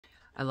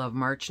I love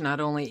March. Not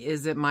only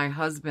is it my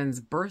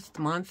husband's birth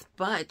month,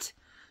 but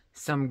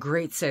some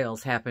great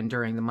sales happen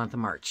during the month of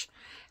March.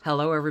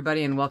 Hello,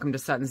 everybody, and welcome to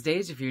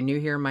SuttonsDaze. If you're new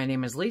here, my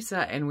name is Lisa,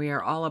 and we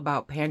are all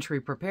about pantry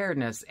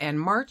preparedness.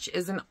 And March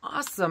is an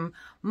awesome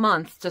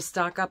month to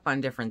stock up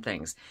on different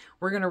things.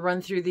 We're going to run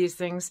through these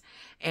things,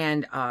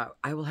 and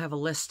I will have a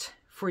list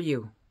for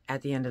you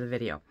at the end of the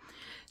video.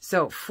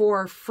 So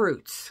for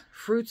fruits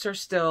are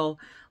still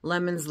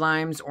lemons,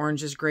 limes,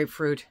 oranges,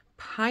 grapefruit,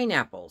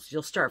 pineapples.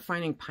 You'll start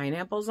finding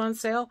pineapples on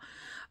sale.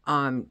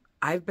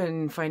 I've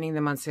been finding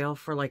them on sale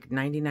for like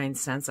 99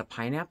 cents a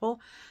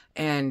pineapple,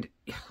 and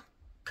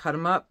cut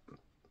them up,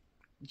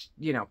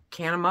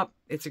 can them up.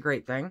 It's a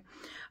great thing.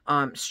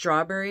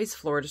 Strawberries,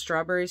 Florida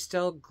strawberries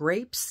still.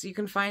 Grapes you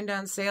can find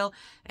on sale,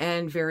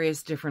 and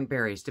various different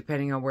berries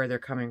depending on where they're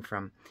coming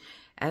from.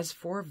 As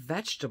for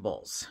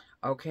vegetables,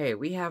 okay,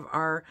 we have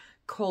our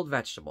cold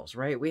vegetables,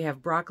 right? We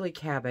have broccoli,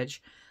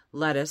 cabbage,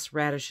 lettuce,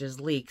 radishes,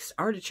 leeks,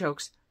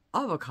 artichokes,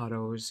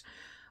 avocados.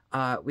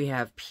 We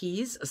have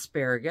peas,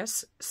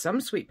 asparagus, some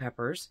sweet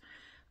peppers,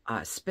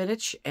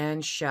 spinach,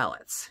 and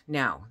shallots.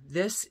 Now,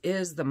 this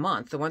is the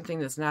month. The one thing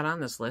that's not on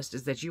this list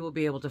is that you will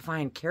be able to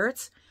find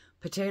carrots,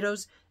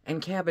 potatoes,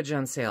 and cabbage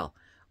on sale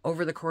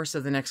over the course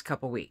of the next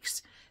couple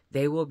weeks.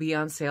 They will be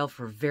on sale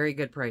for very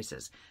good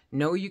prices.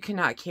 No, you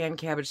cannot can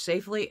cabbage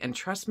safely, and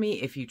trust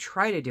me, if you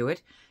try to do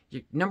it,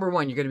 number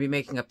one, you're going to be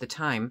making up the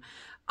time,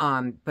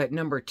 but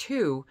number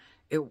two,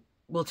 it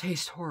will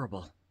taste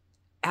horrible.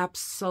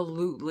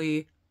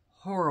 Absolutely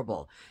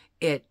horrible.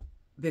 It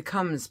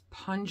becomes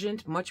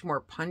pungent, much more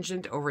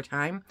pungent over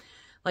time.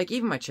 Like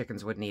even my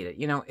chickens wouldn't eat it.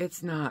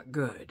 It's not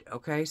good.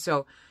 Okay,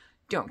 so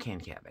don't can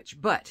cabbage.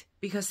 But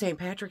because St.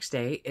 Patrick's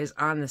Day is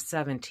on the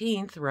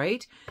 17th,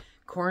 right?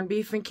 Corned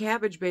beef and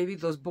cabbage, baby.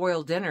 Those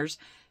boiled dinners,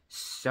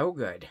 so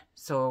good.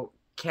 So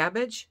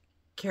cabbage,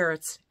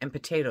 carrots, and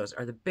potatoes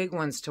are the big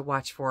ones to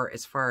watch for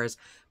as far as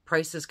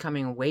prices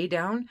coming way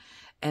down.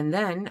 And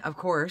then, of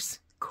course,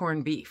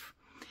 corned beef.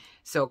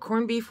 So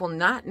corned beef will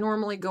not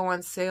normally go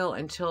on sale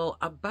until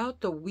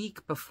about the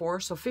week before.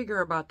 So figure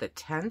about the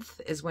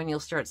 10th is when you'll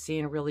start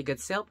seeing really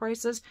good sale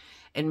prices,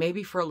 and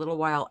maybe for a little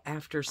while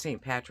after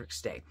St.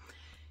 Patrick's Day.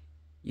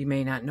 You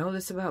may not know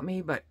this about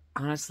me, but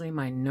honestly,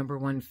 my number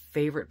one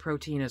favorite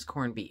protein is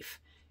corned beef.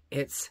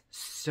 It's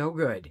so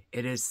good.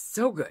 It is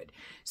so good.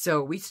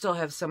 So we still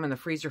have some in the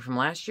freezer from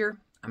last year.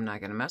 I'm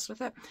not going to mess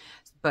with it.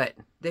 But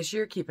this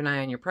year, keep an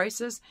eye on your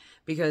prices,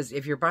 because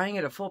if you're buying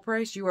it at full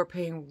price, you are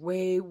paying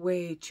way,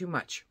 way too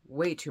much.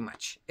 Way too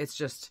much. It's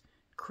just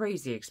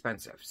crazy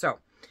expensive. So,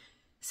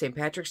 St.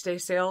 Patrick's Day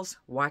sales,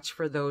 watch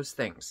for those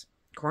things.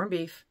 Corned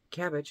beef,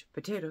 cabbage,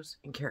 potatoes,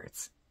 and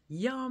carrots.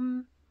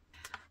 Yum!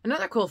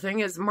 Another cool thing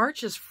is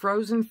March is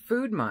Frozen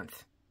Food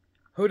Month.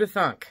 Who'da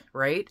thunk,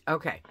 right?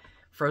 Okay,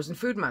 Frozen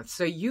Food Month.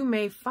 So you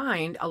may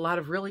find a lot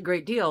of really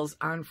great deals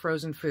on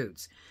frozen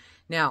foods.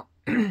 Now,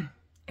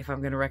 if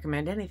I'm going to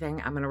recommend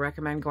anything, I'm going to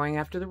recommend going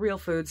after the real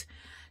foods,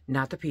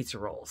 not the pizza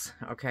rolls,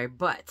 okay?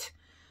 But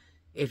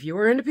if you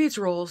are into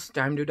pizza rolls,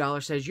 Dime to a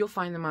Dollar says you'll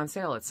find them on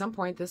sale at some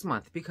point this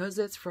month because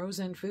it's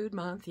Frozen Food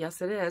Month. Yes,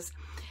 it is.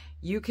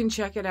 You can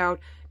check it out.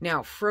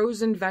 Now,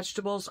 frozen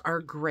vegetables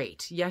are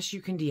great. Yes,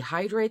 you can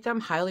dehydrate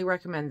them. Highly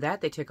recommend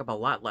that. They take up a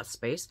lot less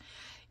space.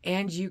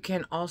 And you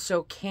can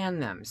also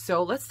can them.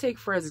 So let's take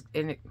for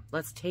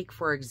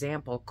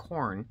example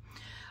corn.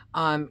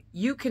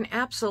 You can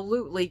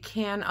absolutely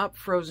can up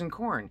frozen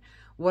corn.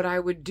 What I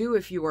would do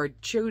if you are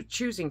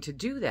choosing to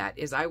do that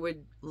is I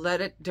would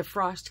let it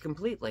defrost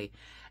completely.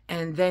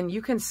 And then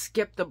you can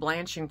skip the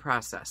blanching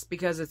process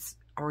because it's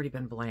already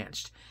been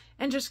blanched.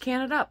 And just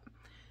can it up.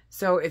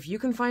 So if you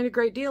can find a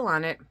great deal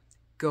on it,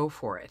 go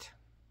for it.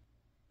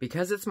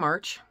 Because it's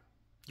March,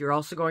 you're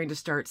also going to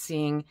start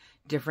seeing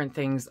different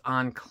things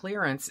on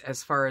clearance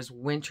as far as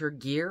winter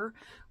gear,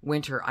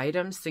 winter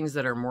items, things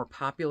that are more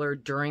popular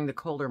during the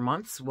colder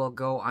months will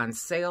go on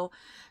sale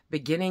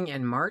beginning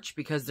in March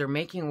because they're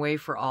making way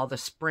for all the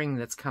spring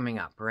that's coming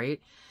up, right?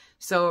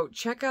 So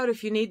check out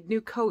if you need new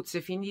coats,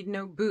 if you need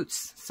new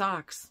boots,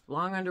 socks,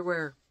 long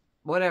underwear,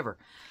 whatever.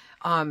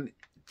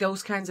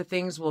 Those kinds of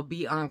things will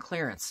be on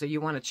clearance. So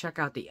you want to check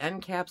out the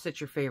end caps at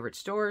your favorite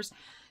stores.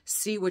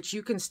 See what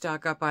you can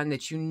stock up on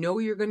that you know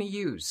you're going to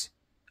use.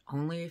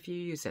 Only if you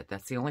use it.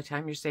 That's the only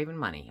time you're saving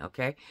money,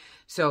 okay?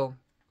 So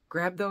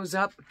grab those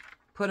up,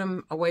 put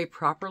them away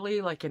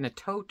properly, like in a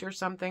tote or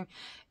something,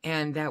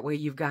 and that way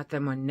you've got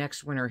them when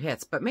next winter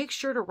hits. But make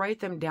sure to write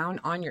them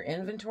down on your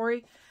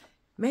inventory.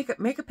 Make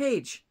a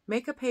page.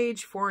 Make a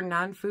page for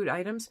non-food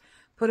items.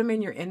 Put them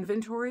in your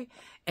inventory,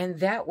 and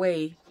that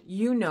way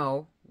you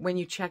know when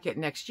you check it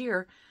next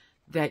year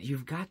that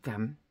you've got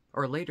them,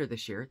 or later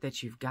this year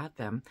that you've got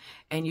them,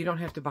 and you don't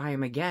have to buy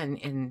them again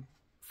in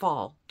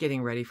fall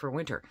getting ready for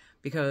winter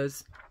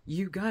because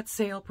you got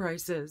sale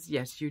prices.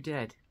 Yes, you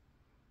did.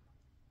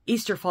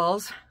 Easter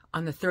falls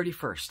on the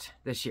 31st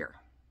this year.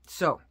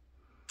 So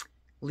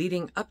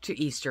leading up to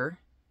Easter,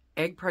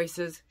 egg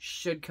prices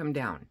should come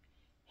down.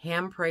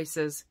 Ham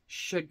prices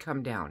should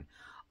come down.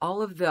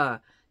 All of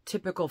the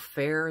typical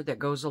fare that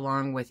goes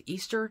along with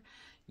Easter,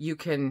 you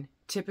can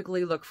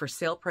typically look for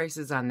sale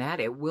prices on that.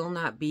 It will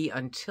not be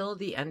until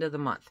the end of the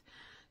month.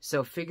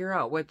 So figure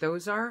out what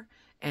those are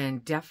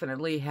and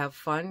definitely have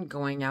fun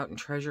going out and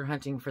treasure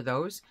hunting for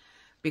those,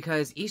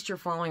 because Easter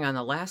falling on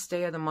the last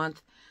day of the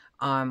month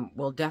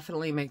will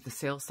definitely make the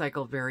sales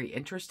cycle very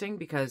interesting,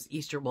 because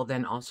Easter will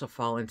then also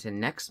fall into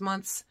next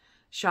month's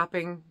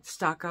shopping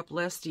stock up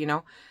list, you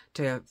know,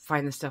 to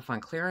find the stuff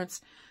on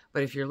clearance.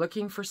 But if you're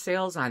looking for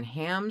sales on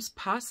hams,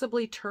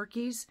 possibly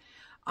turkeys,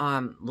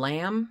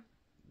 lamb,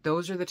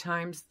 those are the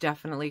times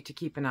definitely to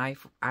keep an eye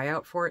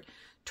out for it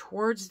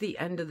towards the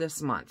end of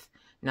this month.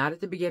 Not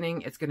at the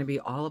beginning. It's going to be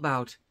all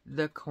about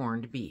the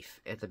corned beef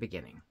at the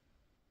beginning.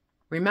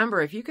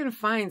 Remember, if you can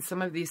find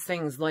some of these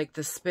things like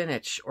the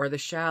spinach or the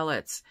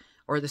shallots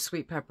or the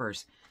sweet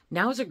peppers,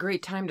 now is a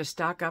great time to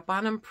stock up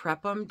on them,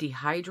 prep them,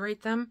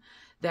 dehydrate them.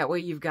 That way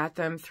you've got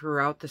them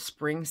throughout the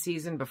spring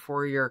season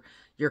before your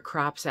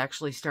crops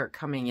actually start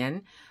coming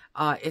in.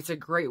 It's a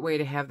great way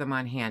to have them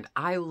on hand.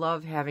 I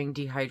love having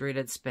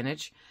dehydrated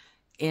spinach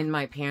in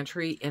my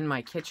pantry, in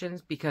my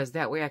kitchens, because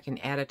that way I can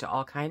add it to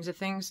all kinds of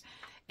things.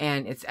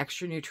 And it's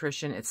extra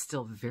nutrition. It's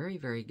still very,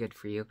 very good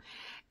for you.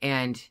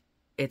 And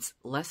it's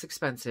less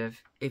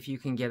expensive if you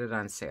can get it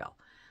on sale.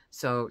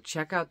 So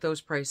check out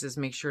those prices.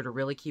 Make sure to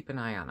really keep an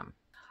eye on them.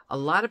 A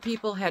lot of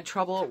people had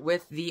trouble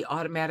with the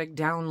automatic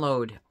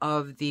download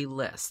of the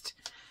list.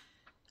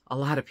 A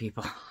lot of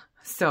people.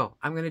 So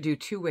I'm going to do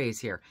two ways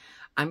here.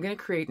 I'm going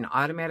to create an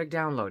automatic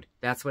download.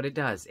 That's what it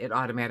does. It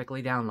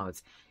automatically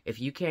downloads. If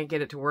you can't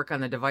get it to work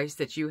on the device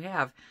that you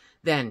have,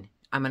 then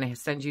I'm going to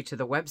send you to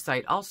the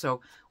website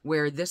also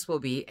where this will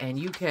be, and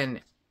you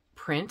can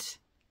print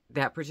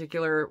that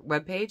particular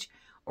web page,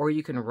 or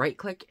you can right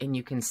click and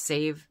you can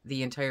save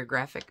the entire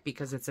graphic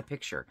because it's a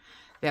picture.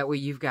 That way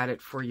you've got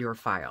it for your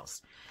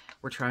files.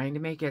 We're trying to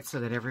make it so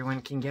that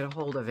everyone can get a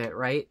hold of it,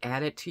 right?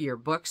 Add it to your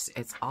books.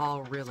 It's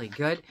all really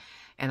good.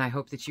 And I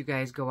hope that you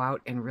guys go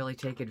out and really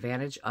take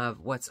advantage of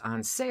what's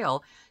on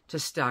sale to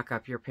stock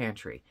up your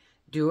pantry.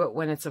 Do it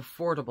when it's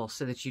affordable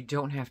so that you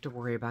don't have to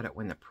worry about it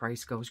when the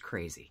price goes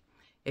crazy.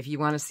 If you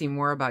want to see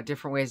more about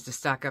different ways to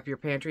stock up your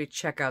pantry,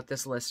 check out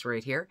this list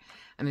right here.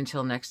 And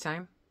until next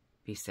time,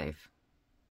 be safe.